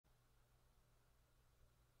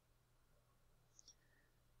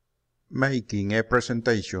Making a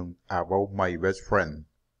presentation about my best friend.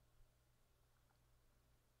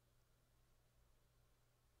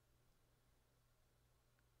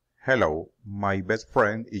 Hello, my best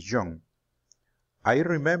friend is John. I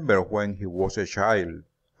remember when he was a child.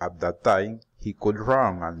 At that time, he could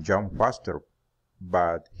run and jump faster,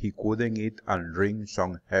 but he couldn't eat and drink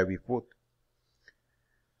some heavy food.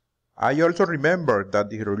 I also remember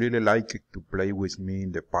that he really liked to play with me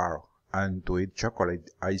in the park and to eat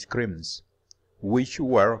chocolate ice creams, which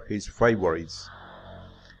were his favorites.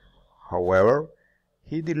 However,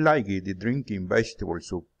 he disliked drinking vegetable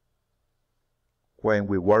soup. When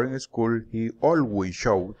we were in school, he always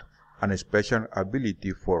showed an special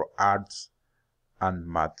ability for arts and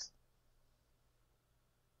math.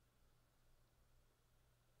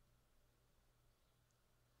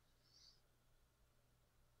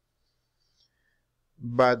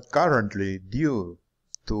 But currently, due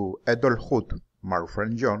to adulthood, my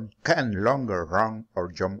friend John can no longer run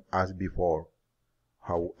or jump as before.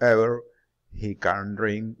 However, he can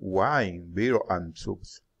drink wine, beer, and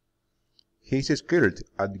soups. He is skilled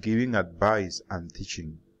at giving advice and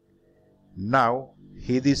teaching. Now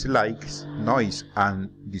he dislikes noise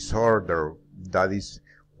and disorder. That is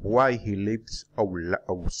why he lives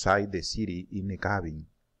outside the city in a cabin.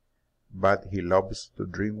 But he loves to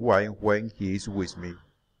drink wine when he is with me.